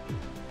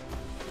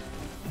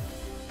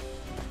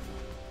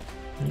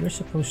 And you're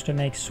supposed to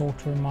make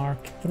sorter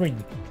Mark 3.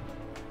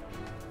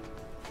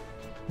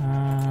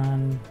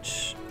 And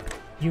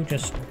you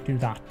just do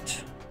that.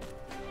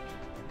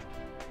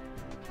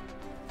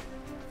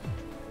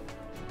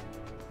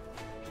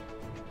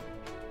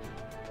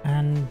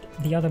 And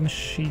the other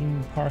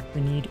machine part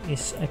we need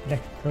is an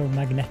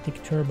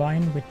electromagnetic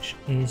turbine, which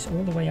is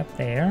all the way up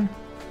there.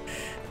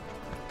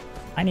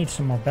 I need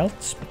some more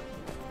belts.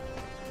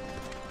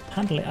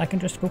 Handle it, I can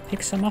just go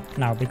pick some up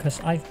now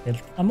because I've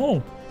built them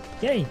all.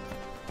 Yay!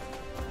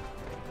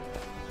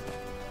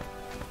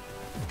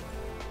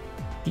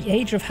 The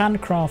age of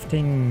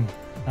handcrafting,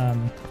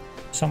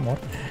 somewhat,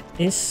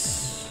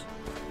 is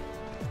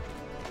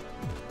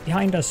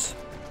behind us.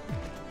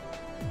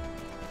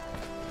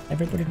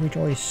 Everybody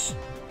rejoice.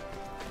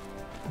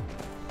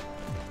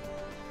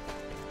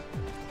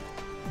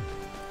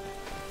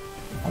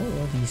 How are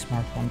all these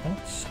Mark 1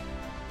 belts?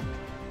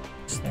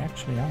 Yes, they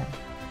actually are.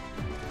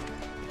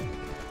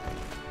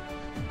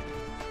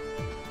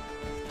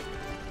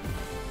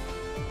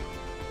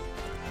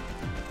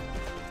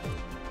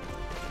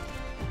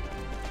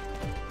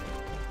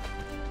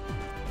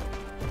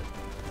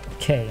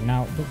 Okay,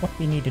 now what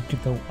we needed to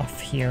go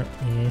off here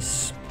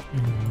is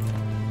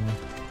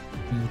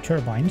the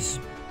turbines.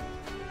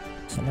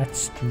 So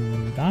let's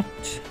do that.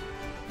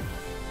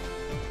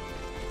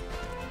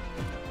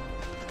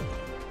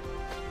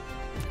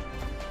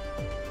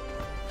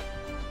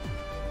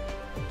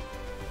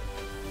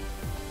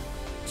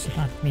 So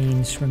that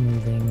means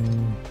removing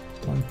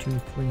 1, 2,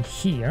 3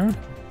 here.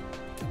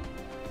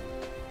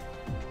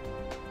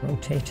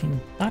 Rotating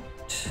that.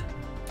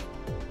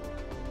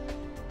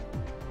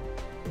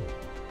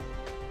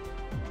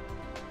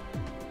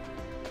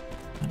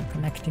 And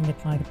connecting it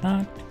like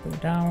that. Go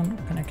down,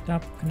 connect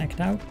up, connect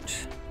out.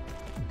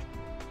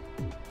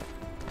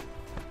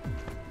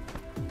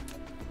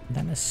 And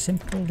then a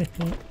simple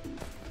little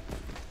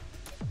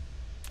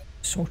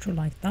sorter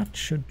like that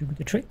should do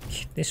the trick.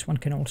 This one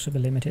can also be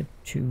limited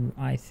to,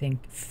 I think,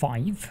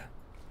 5.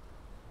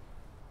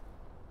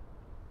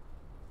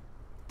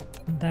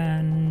 And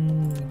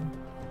then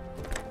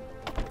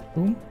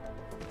boom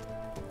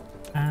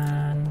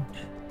and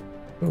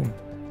boom.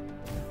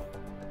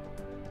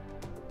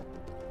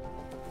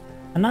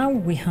 And now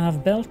we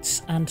have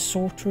belts and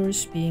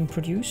sorters being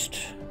produced,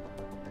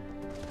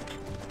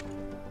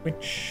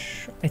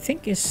 which I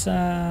think is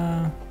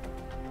not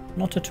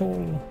at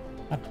all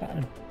that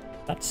bad.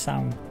 That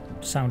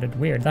sounded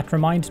weird. That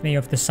reminds me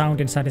of the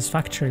sound in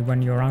Satisfactory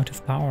when you're out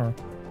of power.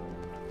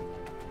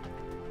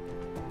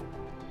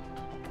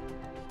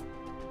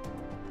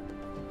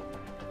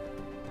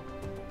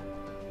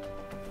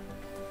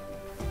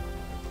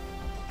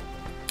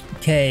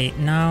 Okay,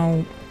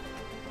 now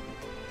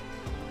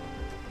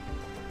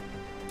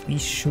we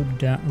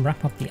should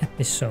wrap up the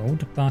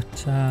episode,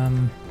 but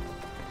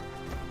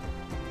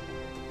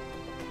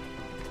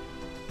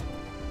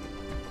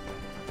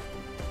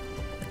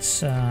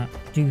let's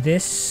do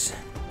this.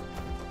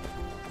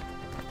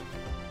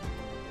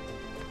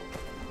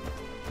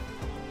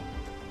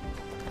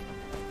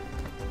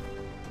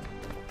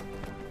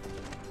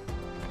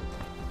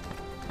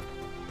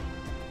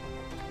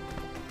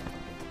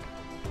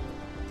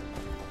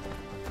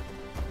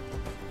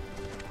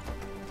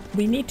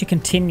 We need to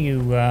continue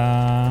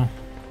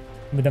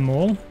with them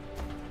all.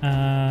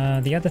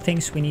 The other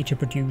things we need to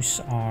produce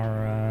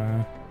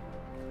are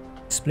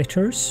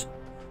splitters.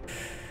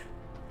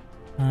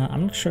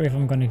 I'm not sure if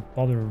I'm going to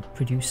bother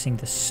producing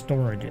the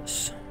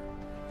storages.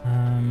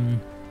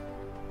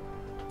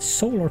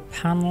 Solar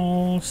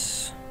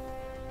panels.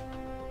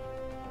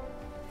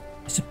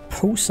 I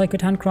suppose I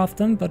could handcraft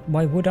them, but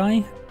why would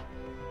I?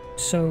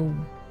 So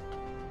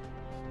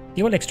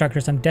the oil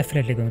extractors I'm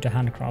definitely going to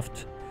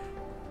handcraft.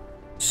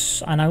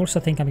 And I also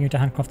think I'm going to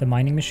handcraft the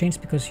mining machines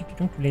because you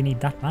don't really need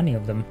that many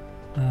of them.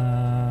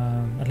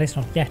 At least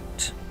not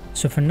yet.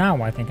 So for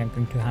now I think I'm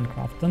going to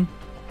handcraft them.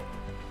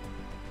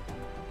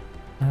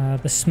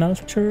 The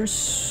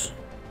smelters...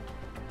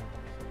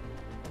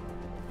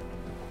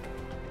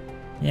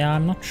 yeah,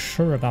 I'm not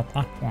sure about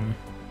that one.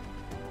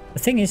 The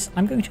thing is,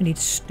 I'm going to need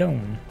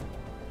stone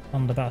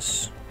on the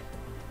bus.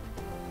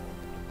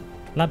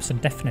 Labs are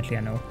definitely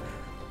a no.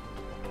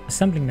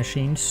 Assembling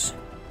machines...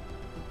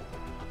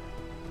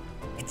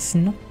 it's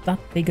not that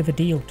big of a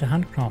deal to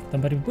handcraft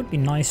them, but it would be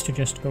nice to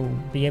just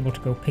be able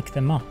to go pick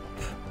them up.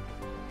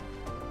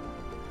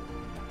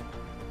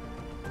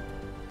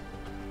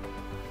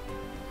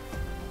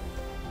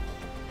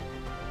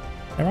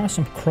 There are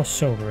some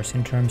crossovers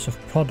in terms of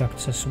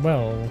products as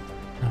well.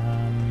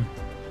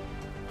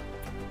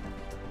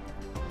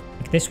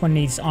 Like this one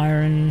needs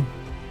iron,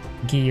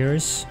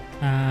 gears,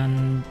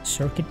 and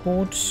circuit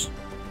boards.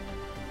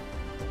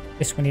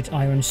 This one needs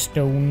iron,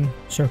 stone,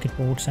 circuit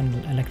boards,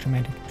 and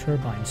electromagnetic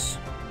turbines.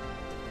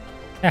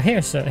 Yeah,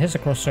 here's a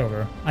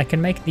crossover. I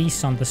can make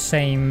these on the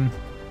same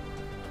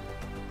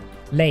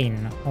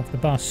lane of the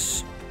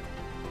bus.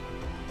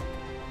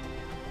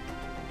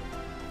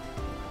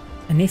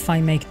 And if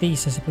I make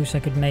these, I suppose I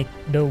could make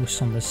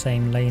those on the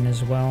same lane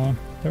as well.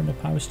 Thermal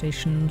power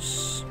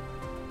stations.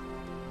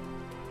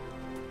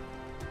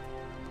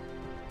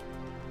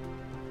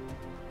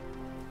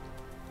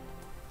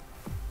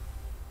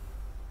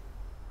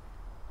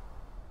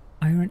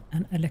 Iron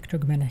and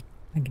electromagnetic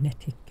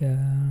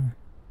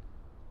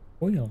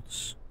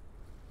oils.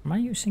 Am I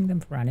using them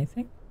for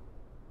anything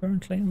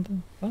currently on the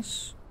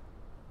bus?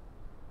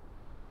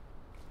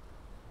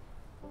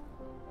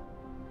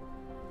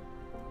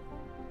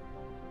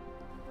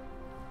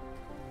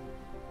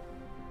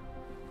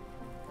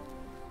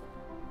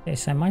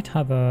 Yes, I might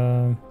have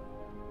a...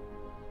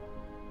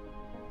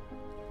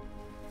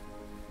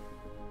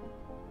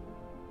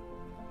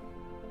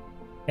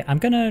 okay, I'm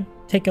gonna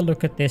take a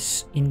look at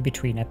this in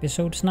between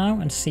episodes now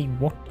and see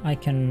what I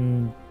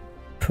can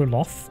pull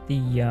off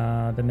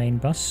the main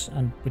bus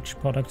and which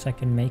products I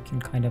can make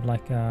in kind of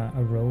like a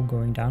row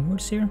going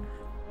downwards here.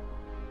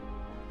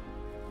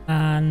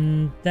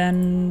 And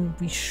then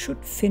we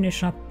should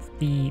finish up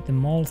the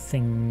mall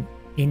thing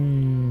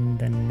in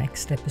the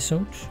next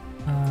episode.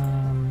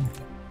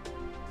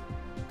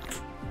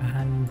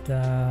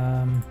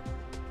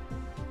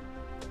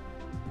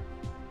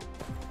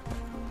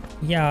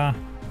 Yeah,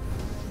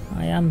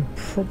 I am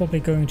probably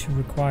going to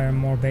require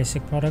more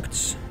basic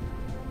products.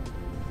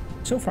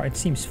 So far it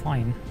seems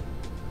fine.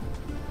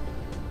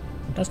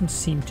 It doesn't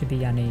seem to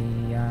be any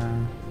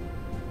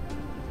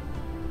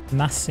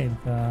massive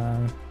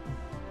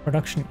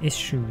production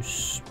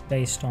issues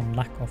based on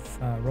lack of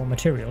raw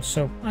materials,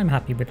 so I'm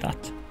happy with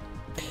that.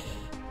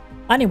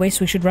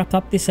 Anyways, we should wrap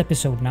up this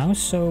episode now,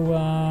 so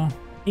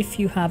if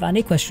you have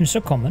any questions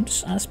or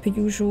comments, as per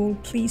usual,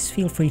 please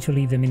feel free to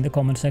leave them in the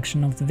comment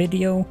section of the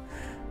video.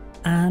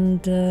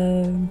 And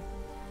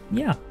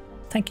yeah,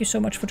 thank you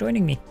so much for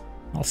joining me.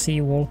 I'll see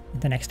you all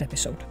in the next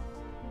episode.